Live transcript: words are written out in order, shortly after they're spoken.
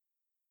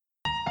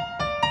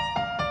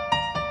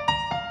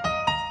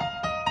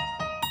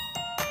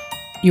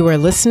You are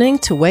listening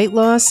to Weight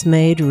Loss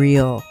Made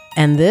Real,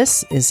 and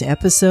this is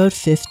episode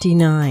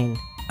 59.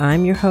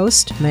 I'm your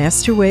host,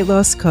 Master Weight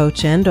Loss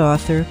Coach and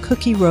author,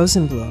 Cookie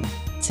Rosenblum.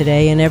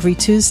 Today and every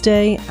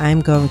Tuesday,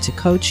 I'm going to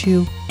coach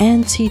you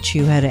and teach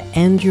you how to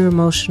end your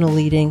emotional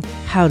eating,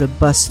 how to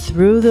bust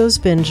through those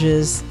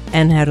binges,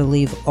 and how to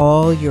leave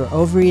all your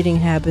overeating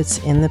habits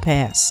in the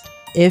past.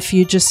 If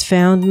you just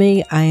found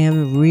me, I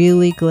am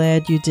really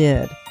glad you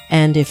did.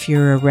 And if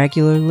you're a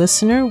regular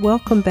listener,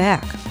 welcome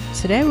back.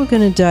 Today we're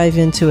going to dive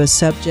into a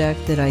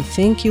subject that I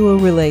think you will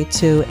relate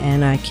to,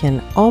 and I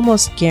can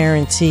almost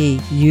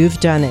guarantee you've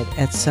done it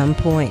at some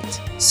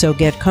point. So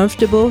get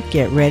comfortable,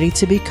 get ready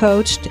to be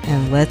coached,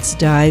 and let's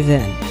dive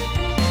in.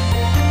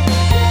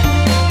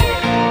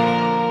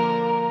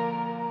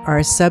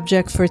 Our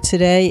subject for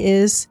today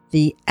is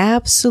the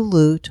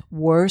absolute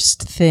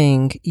worst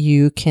thing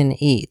you can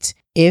eat.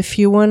 If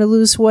you want to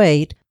lose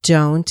weight,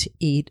 don't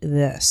eat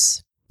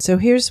this. So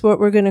here's what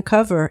we're going to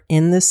cover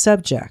in this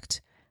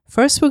subject.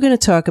 First, we're going to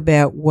talk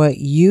about what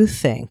you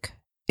think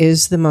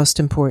is the most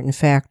important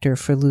factor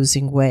for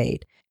losing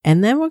weight.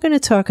 And then we're going to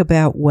talk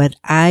about what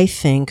I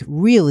think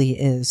really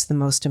is the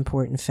most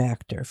important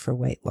factor for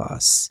weight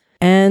loss.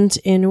 And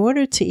in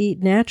order to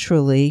eat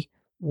naturally,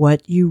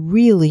 what you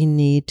really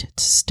need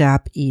to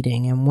stop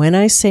eating. And when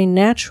I say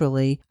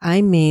naturally,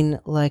 I mean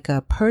like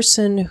a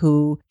person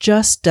who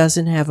just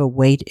doesn't have a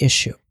weight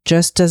issue,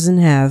 just doesn't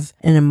have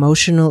an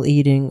emotional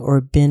eating or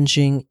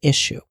binging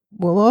issue.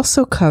 We'll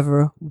also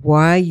cover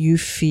why you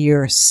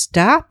fear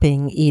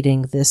stopping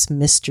eating this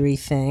mystery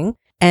thing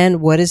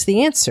and what is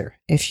the answer.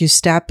 If you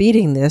stop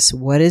eating this,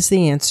 what is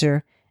the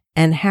answer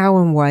and how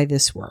and why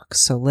this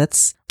works? So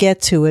let's get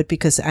to it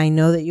because I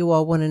know that you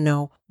all want to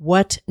know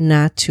what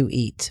not to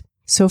eat.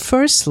 So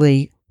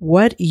firstly,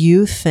 what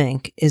you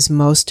think is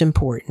most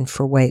important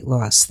for weight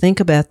loss. Think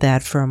about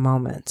that for a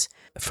moment.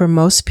 For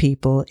most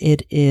people,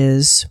 it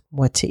is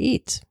what to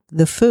eat,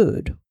 the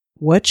food.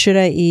 What should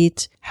I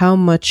eat? How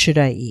much should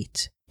I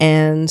eat?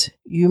 And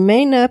you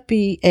may not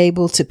be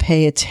able to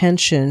pay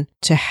attention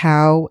to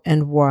how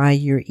and why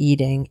you're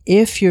eating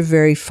if you're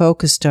very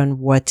focused on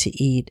what to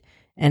eat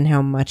and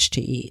how much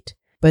to eat.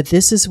 But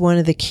this is one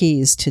of the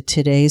keys to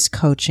today's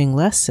coaching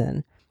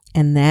lesson,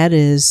 and that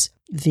is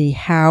the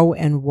how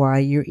and why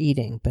you're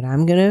eating. But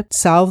I'm going to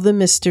solve the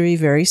mystery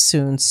very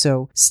soon,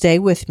 so stay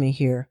with me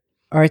here.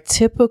 Our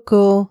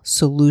typical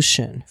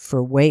solution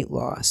for weight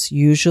loss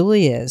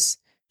usually is,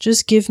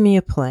 just give me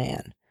a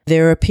plan.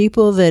 There are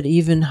people that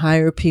even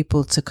hire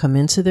people to come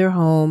into their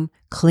home,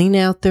 clean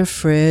out their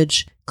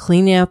fridge,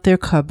 clean out their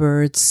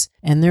cupboards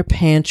and their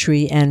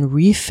pantry, and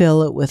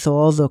refill it with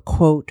all the,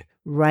 quote,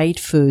 right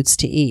foods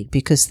to eat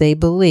because they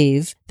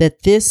believe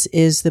that this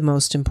is the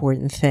most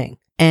important thing.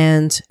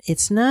 And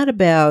it's not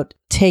about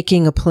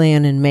taking a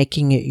plan and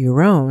making it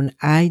your own.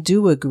 I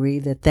do agree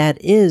that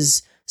that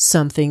is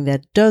something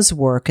that does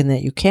work and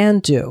that you can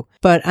do.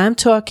 But I'm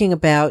talking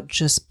about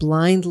just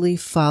blindly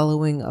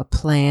following a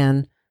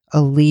plan,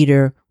 a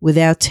leader,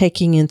 without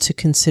taking into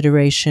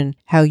consideration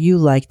how you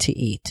like to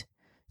eat.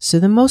 So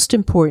the most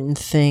important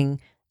thing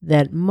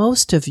that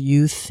most of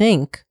you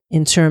think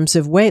in terms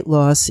of weight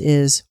loss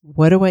is,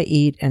 what do I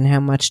eat and how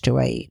much do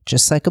I eat?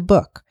 Just like a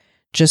book.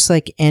 Just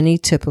like any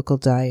typical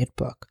diet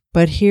book.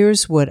 But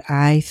here's what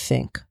I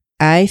think.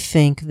 I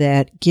think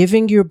that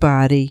giving your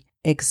body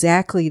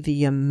exactly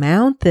the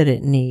amount that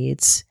it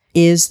needs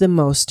is the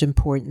most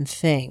important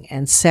thing.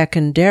 And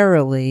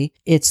secondarily,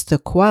 it's the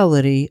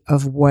quality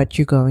of what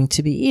you're going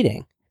to be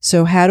eating.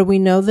 So how do we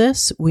know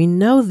this? We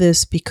know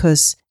this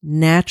because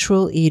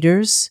natural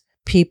eaters,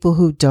 people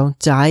who don't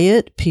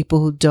diet, people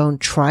who don't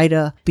try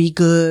to be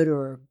good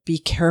or be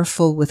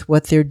careful with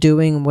what they're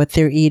doing and what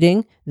they're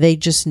eating, they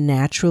just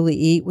naturally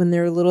eat when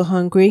they're a little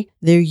hungry.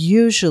 They're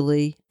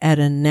usually at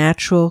a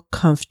natural,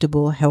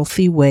 comfortable,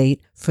 healthy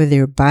weight for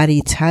their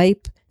body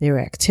type, their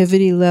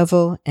activity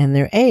level, and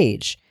their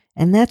age.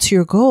 And that's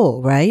your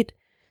goal, right?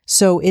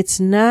 So it's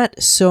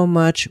not so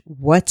much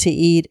what to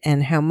eat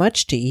and how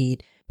much to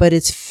eat, but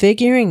it's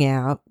figuring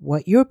out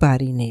what your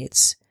body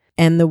needs.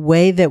 And the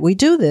way that we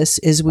do this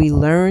is we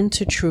learn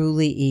to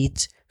truly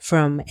eat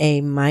from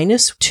a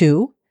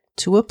 -2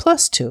 to a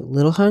 +2,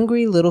 little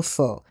hungry, little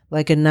full,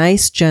 like a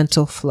nice,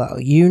 gentle flow.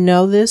 You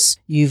know this.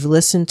 You've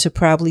listened to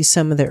probably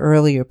some of the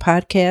earlier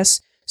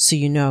podcasts, so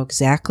you know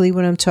exactly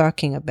what I'm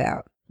talking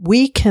about.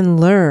 We can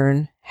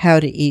learn how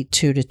to eat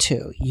 2 to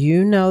 2.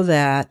 You know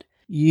that.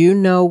 You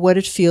know what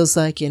it feels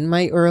like in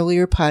my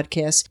earlier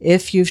podcast.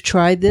 If you've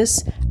tried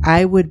this,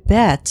 I would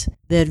bet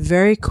that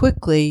very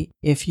quickly,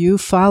 if you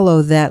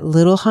follow that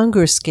little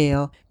hunger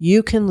scale,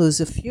 you can lose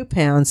a few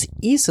pounds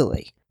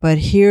easily. But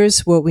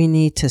here's what we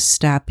need to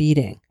stop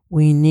eating.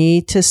 We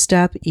need to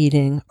stop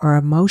eating our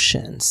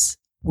emotions.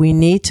 We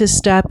need to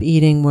stop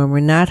eating when we're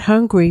not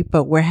hungry,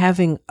 but we're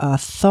having a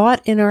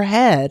thought in our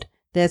head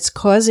that's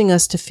causing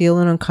us to feel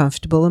an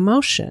uncomfortable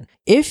emotion.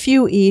 If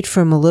you eat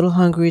from a little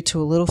hungry to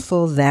a little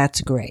full,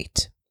 that's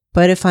great.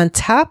 But if on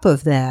top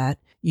of that,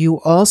 you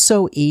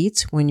also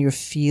eat when you're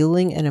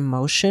feeling an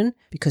emotion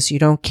because you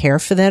don't care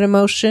for that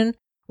emotion,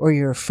 or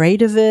you're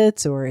afraid of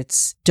it, or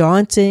it's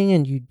daunting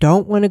and you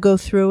don't want to go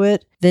through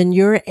it, then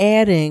you're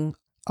adding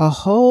a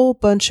whole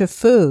bunch of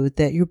food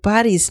that your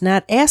body's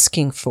not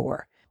asking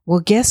for. Well,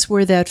 guess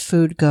where that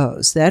food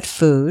goes? That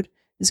food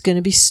is going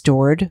to be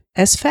stored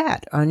as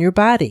fat on your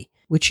body,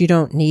 which you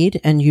don't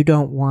need and you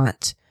don't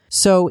want.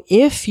 So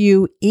if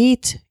you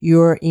eat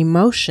your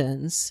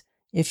emotions,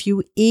 if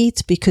you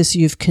eat because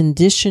you've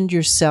conditioned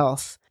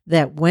yourself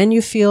that when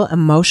you feel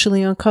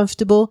emotionally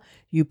uncomfortable,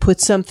 you put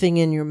something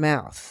in your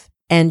mouth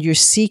and you're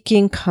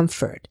seeking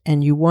comfort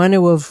and you want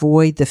to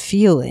avoid the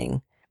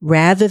feeling,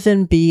 rather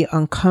than be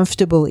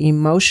uncomfortable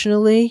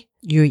emotionally,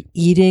 you're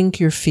eating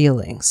your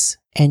feelings.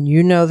 And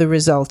you know the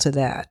result of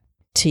that.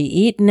 To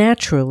eat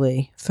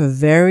naturally for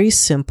very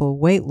simple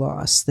weight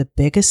loss, the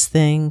biggest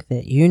thing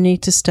that you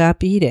need to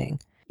stop eating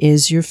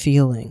is your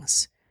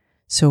feelings.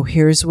 So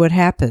here's what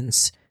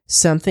happens.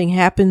 Something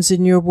happens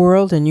in your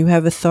world and you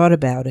have a thought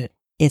about it.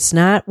 It's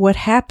not what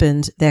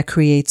happened that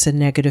creates a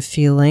negative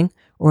feeling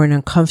or an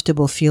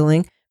uncomfortable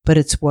feeling, but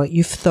it's what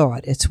you've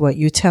thought. It's what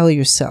you tell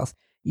yourself.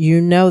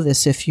 You know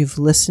this if you've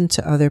listened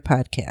to other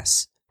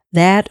podcasts.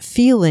 That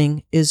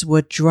feeling is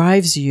what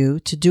drives you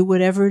to do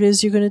whatever it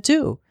is you're going to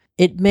do.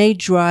 It may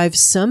drive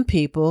some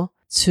people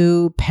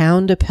to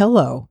pound a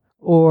pillow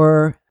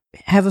or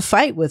have a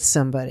fight with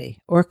somebody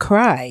or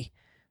cry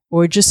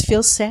or just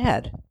feel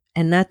sad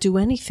and not do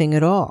anything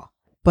at all.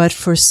 But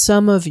for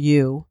some of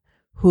you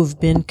who've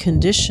been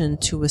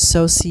conditioned to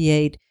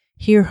associate,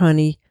 here,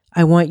 honey,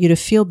 I want you to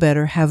feel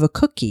better, have a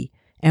cookie.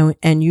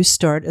 And you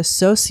start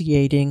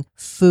associating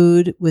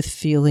food with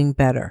feeling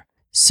better.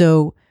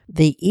 So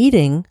the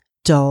eating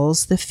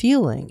dulls the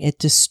feeling. It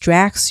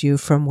distracts you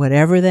from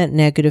whatever that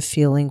negative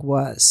feeling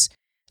was.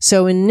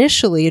 So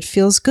initially it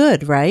feels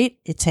good, right?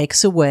 It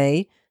takes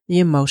away the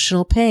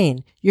emotional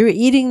pain. You're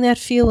eating that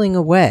feeling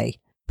away.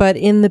 But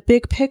in the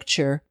big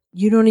picture,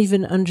 you don't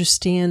even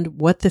understand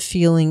what the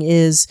feeling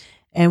is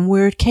and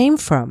where it came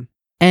from.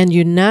 And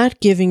you're not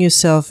giving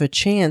yourself a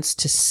chance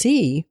to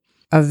see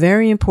a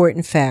very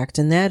important fact,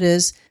 and that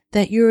is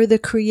that you're the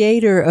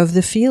creator of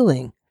the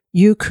feeling.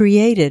 You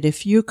create it.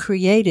 If you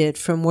create it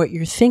from what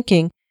you're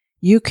thinking,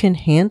 you can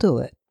handle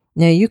it.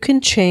 Now, you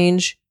can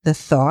change the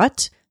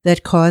thought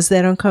that caused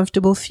that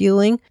uncomfortable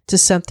feeling to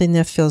something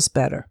that feels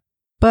better.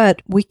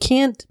 But we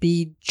can't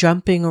be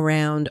jumping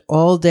around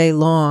all day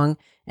long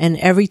and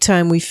every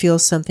time we feel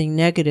something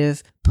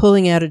negative,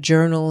 pulling out a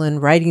journal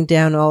and writing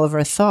down all of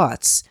our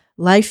thoughts.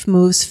 Life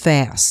moves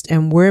fast,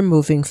 and we're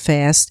moving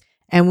fast.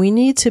 And we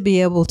need to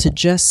be able to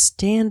just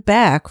stand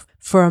back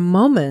for a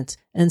moment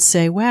and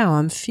say, wow,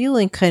 I'm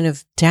feeling kind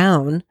of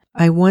down.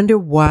 I wonder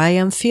why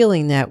I'm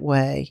feeling that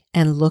way.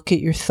 And look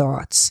at your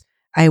thoughts.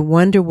 I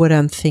wonder what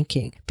I'm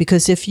thinking.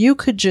 Because if you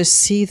could just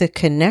see the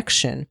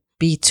connection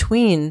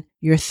between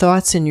your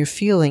thoughts and your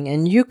feeling,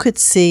 and you could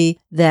see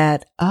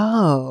that,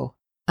 oh,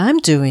 I'm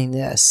doing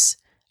this.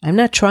 I'm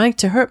not trying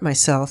to hurt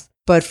myself,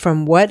 but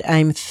from what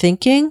I'm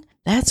thinking,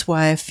 that's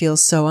why I feel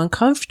so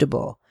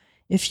uncomfortable.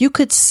 If you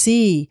could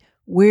see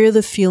where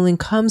the feeling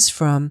comes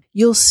from,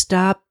 you'll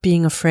stop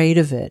being afraid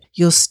of it.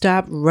 You'll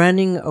stop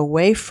running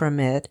away from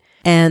it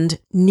and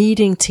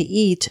needing to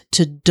eat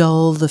to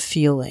dull the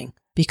feeling.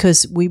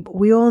 Because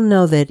we all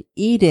know that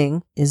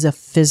eating is a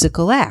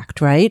physical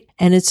act, right?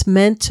 And it's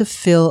meant to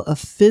fill a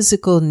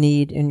physical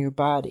need in your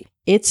body.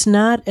 It's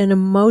not an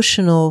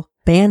emotional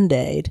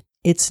Band-Aid.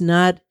 It's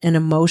not an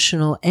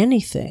emotional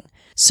anything.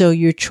 So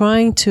you're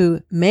trying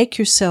to make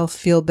yourself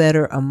feel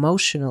better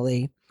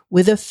emotionally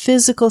with a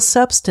physical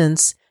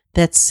substance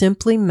that's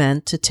simply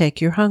meant to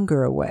take your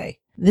hunger away.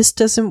 This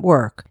doesn't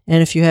work.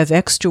 And if you have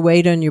extra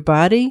weight on your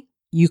body,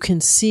 you can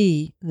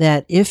see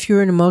that if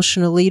you're an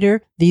emotional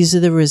eater, these are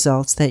the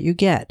results that you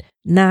get,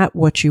 not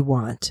what you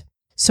want.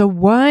 So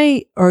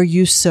why are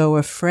you so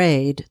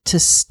afraid to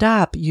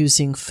stop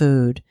using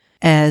food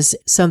as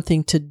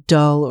something to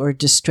dull or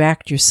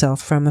distract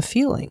yourself from a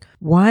feeling?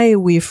 Why are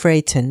we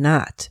afraid to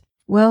not?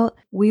 Well,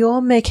 we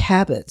all make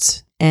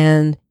habits.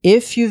 And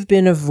if you've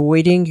been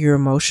avoiding your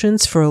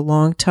emotions for a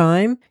long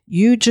time,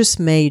 you just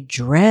may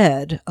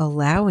dread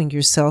allowing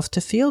yourself to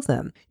feel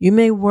them. You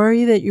may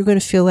worry that you're going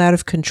to feel out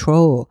of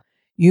control.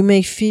 You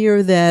may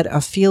fear that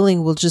a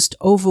feeling will just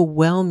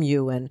overwhelm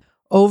you and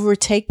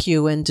overtake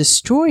you and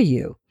destroy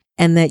you,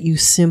 and that you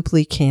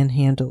simply can't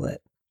handle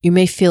it. You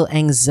may feel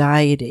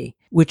anxiety,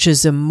 which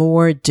is a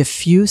more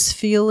diffuse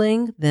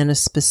feeling than a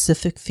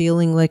specific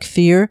feeling like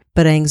fear,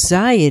 but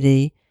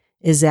anxiety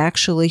is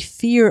actually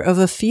fear of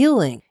a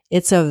feeling.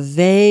 It's a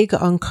vague,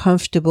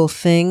 uncomfortable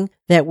thing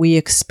that we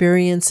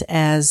experience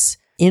as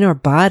in our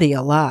body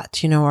a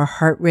lot. You know, our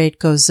heart rate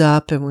goes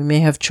up and we may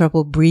have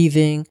trouble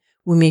breathing.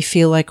 We may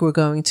feel like we're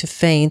going to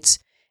faint.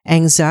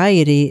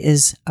 Anxiety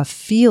is a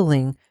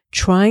feeling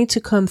trying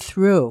to come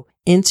through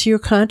into your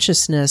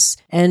consciousness,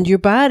 and your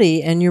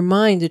body and your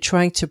mind are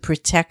trying to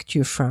protect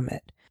you from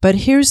it. But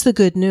here's the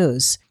good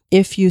news.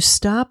 If you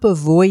stop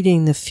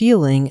avoiding the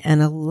feeling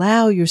and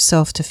allow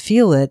yourself to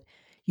feel it,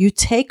 you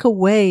take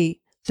away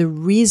the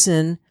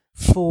reason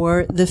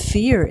for the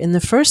fear in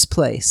the first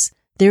place.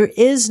 There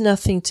is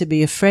nothing to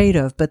be afraid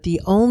of, but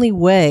the only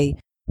way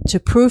to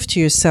prove to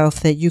yourself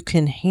that you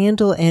can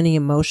handle any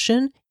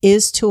emotion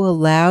is to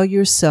allow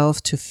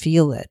yourself to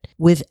feel it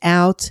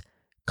without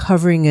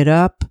covering it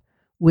up,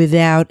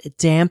 without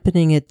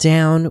dampening it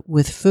down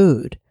with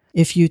food.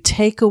 If you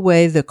take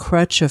away the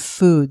crutch of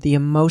food, the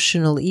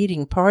emotional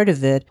eating part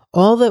of it,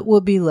 all that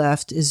will be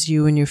left is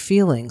you and your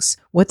feelings.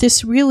 What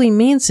this really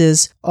means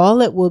is all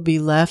that will be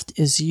left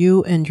is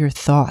you and your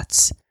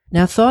thoughts.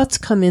 Now, thoughts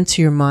come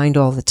into your mind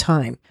all the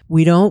time.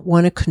 We don't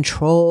want to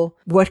control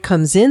what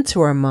comes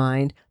into our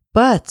mind,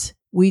 but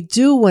we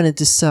do want to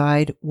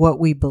decide what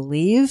we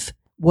believe,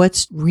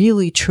 what's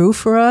really true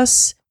for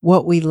us,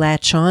 what we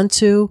latch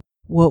onto,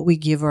 what we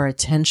give our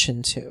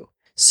attention to.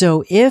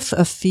 So if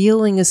a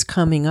feeling is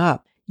coming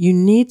up, you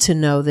need to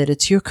know that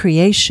it's your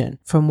creation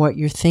from what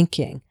you're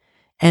thinking.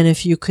 And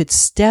if you could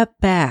step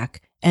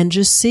back and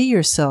just see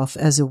yourself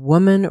as a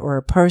woman or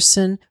a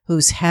person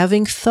who's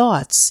having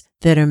thoughts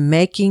that are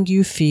making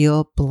you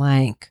feel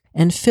blank,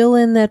 and fill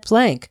in that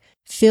blank.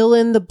 Fill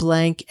in the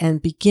blank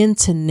and begin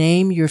to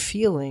name your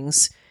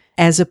feelings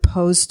as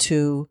opposed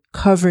to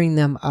covering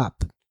them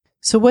up.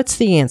 So what's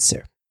the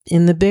answer?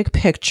 In the big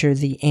picture,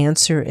 the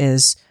answer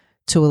is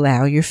to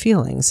allow your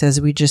feelings, as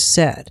we just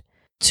said.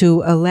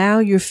 To allow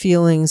your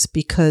feelings,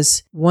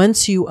 because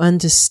once you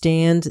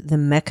understand the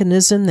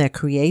mechanism that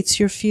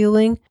creates your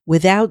feeling,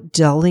 without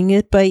dulling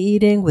it by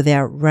eating,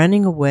 without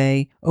running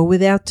away, or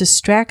without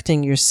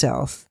distracting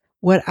yourself,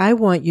 what I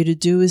want you to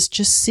do is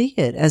just see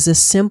it as a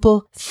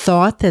simple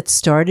thought that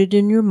started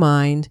in your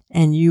mind,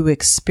 and you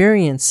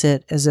experience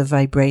it as a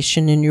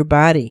vibration in your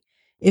body.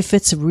 If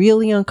it's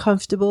really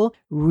uncomfortable,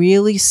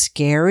 really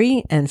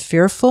scary and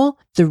fearful,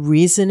 the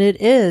reason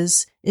it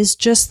is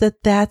just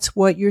that that's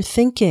what you're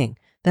thinking.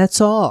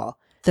 That's all.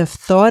 The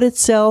thought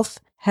itself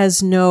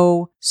has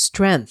no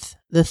strength.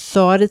 The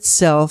thought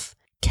itself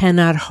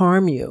cannot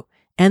harm you,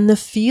 and the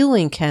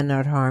feeling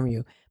cannot harm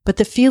you. But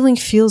the feeling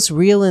feels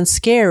real and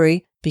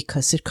scary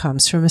because it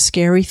comes from a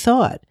scary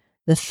thought.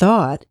 The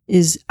thought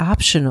is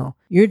optional.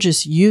 You're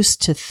just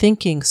used to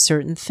thinking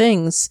certain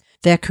things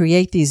that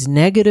create these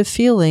negative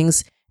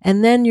feelings,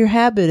 and then your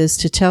habit is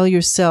to tell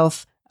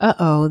yourself,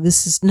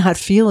 this is not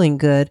feeling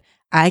good.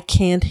 I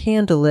can't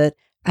handle it.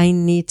 I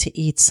need to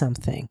eat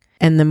something.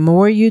 And the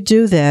more you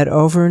do that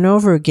over and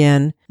over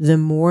again, the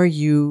more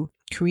you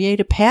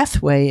create a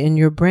pathway in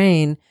your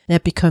brain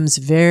that becomes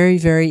very,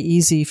 very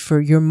easy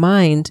for your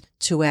mind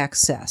to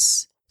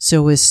access.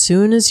 So as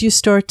soon as you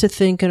start to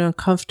think an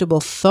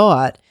uncomfortable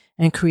thought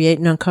and create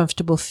an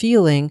uncomfortable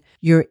feeling,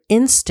 your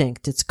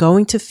instinct, it's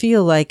going to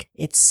feel like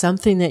it's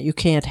something that you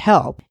can't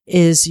help,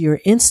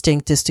 your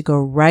instinct is to go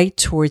right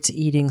towards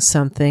eating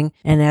something.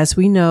 And as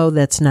we know,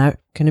 that's not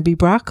going to be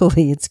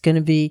broccoli. It's going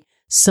to be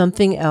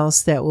something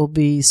else that will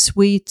be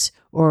sweet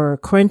or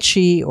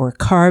crunchy or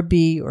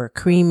carby or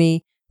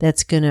creamy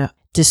that's going to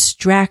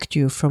distract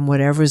you from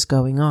whatever's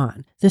going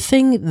on. The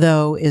thing,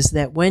 though, is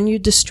that when you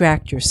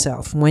distract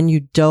yourself, when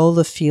you dull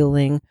the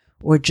feeling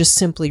or just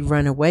simply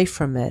run away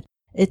from it,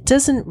 it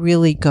doesn't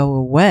really go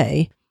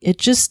away. It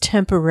just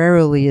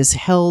temporarily is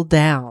held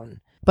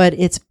down, but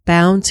it's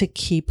bound to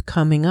keep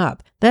coming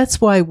up. That's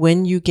why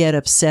when you get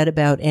upset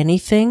about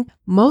anything,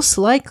 most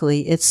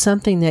likely it's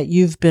something that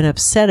you've been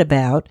upset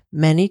about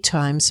many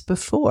times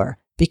before.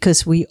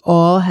 Because we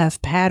all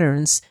have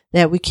patterns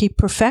that we keep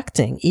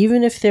perfecting,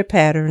 even if they're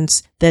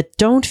patterns that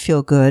don't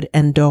feel good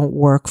and don't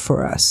work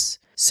for us.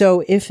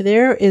 So if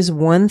there is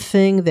one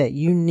thing that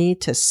you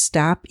need to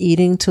stop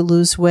eating to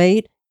lose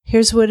weight,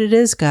 here's what it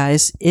is,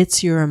 guys.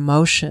 It's your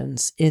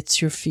emotions.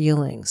 It's your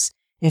feelings.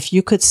 If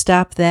you could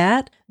stop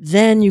that,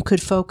 then you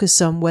could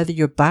focus on whether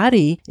your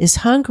body is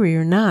hungry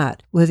or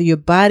not, whether your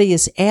body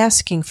is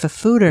asking for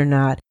food or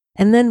not,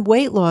 and then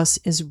weight loss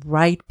is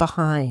right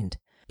behind.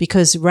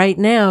 Because right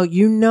now,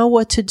 you know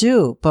what to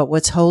do, but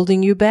what's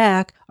holding you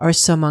back are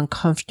some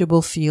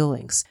uncomfortable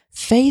feelings.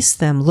 Face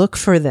them, look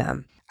for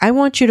them. I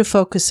want you to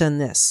focus on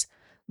this.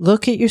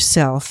 Look at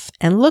yourself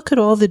and look at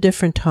all the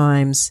different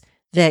times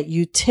that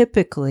you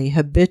typically,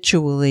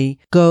 habitually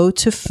go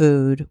to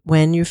food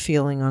when you're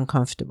feeling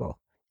uncomfortable.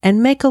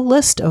 And make a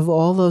list of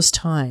all those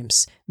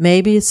times.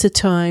 Maybe it's a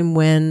time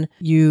when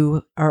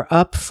you are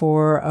up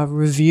for a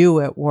review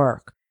at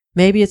work.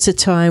 Maybe it's a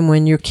time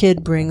when your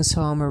kid brings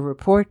home a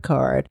report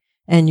card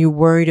and you're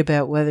worried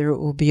about whether it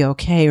will be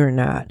okay or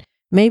not.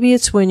 Maybe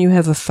it's when you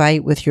have a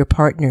fight with your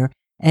partner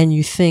and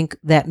you think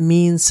that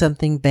means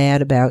something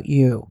bad about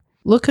you.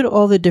 Look at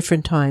all the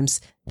different times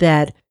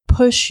that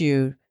push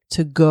you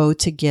to go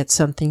to get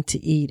something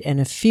to eat and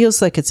it feels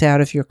like it's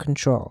out of your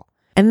control.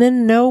 And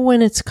then know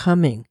when it's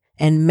coming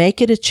and make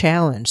it a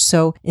challenge.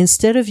 So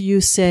instead of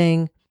you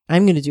saying,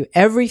 I'm going to do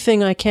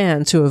everything I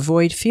can to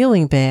avoid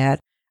feeling bad,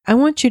 I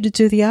want you to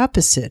do the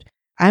opposite.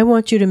 I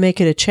want you to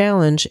make it a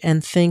challenge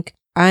and think,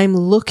 I'm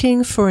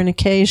looking for an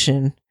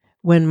occasion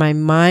when my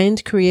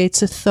mind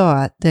creates a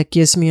thought that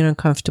gives me an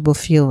uncomfortable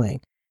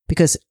feeling,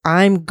 because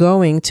I'm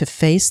going to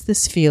face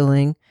this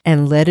feeling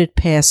and let it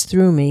pass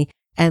through me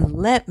and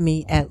let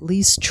me at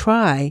least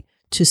try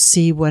to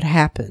see what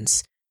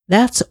happens.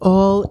 That's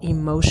all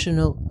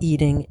emotional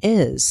eating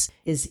is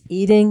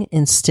eating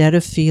instead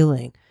of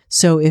feeling.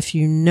 So if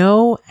you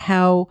know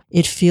how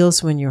it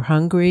feels when you're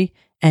hungry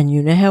and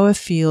you know how it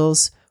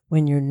feels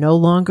when you're no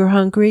longer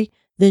hungry,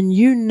 then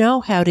you know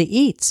how to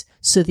eat.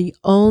 So the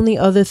only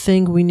other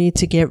thing we need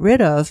to get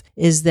rid of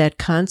is that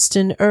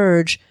constant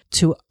urge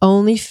to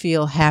only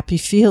feel happy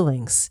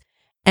feelings,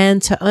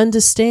 and to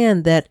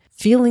understand that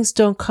feelings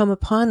don't come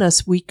upon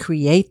us, we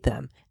create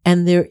them.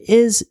 And there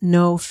is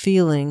no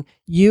feeling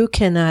you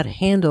cannot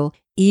handle,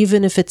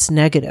 even if it's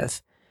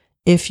negative.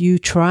 If you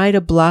try to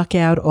block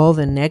out all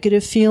the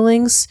negative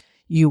feelings,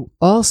 you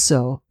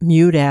also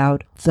mute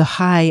out the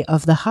high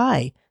of the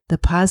high, the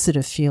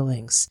positive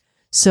feelings.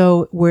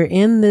 So we're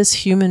in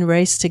this human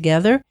race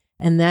together,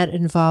 and that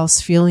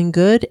involves feeling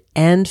good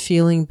and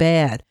feeling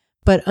bad.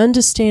 But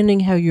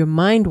understanding how your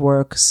mind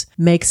works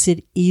makes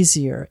it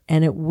easier,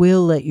 and it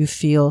will let you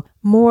feel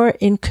more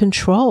in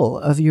control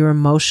of your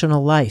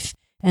emotional life.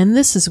 And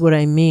this is what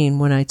I mean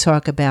when I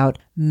talk about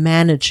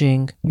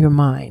managing your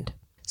mind.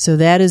 So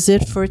that is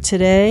it for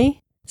today.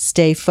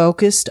 Stay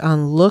focused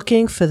on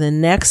looking for the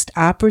next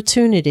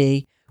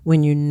opportunity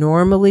when you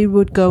normally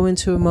would go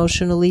into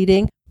emotional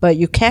eating, but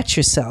you catch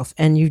yourself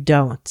and you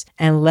don't.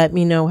 And let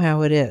me know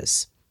how it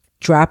is.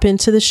 Drop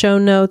into the show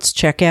notes,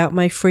 check out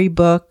my free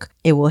book.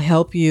 It will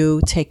help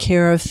you take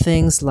care of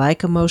things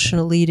like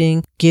emotional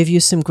eating, give you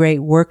some great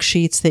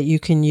worksheets that you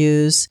can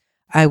use.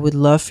 I would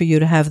love for you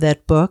to have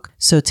that book,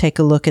 so take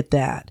a look at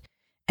that.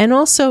 And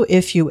also,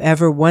 if you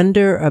ever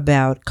wonder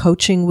about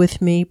coaching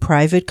with me,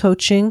 private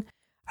coaching,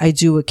 I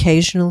do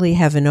occasionally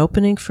have an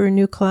opening for a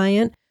new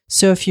client.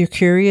 So if you're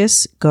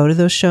curious, go to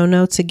those show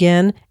notes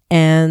again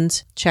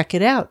and check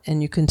it out.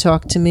 And you can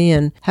talk to me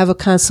and have a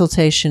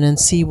consultation and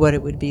see what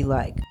it would be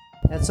like.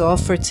 That's all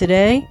for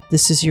today.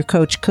 This is your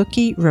Coach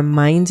Cookie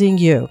reminding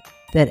you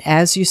that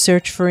as you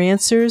search for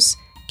answers,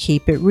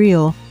 keep it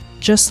real,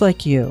 just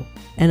like you.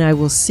 And I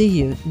will see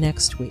you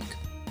next week.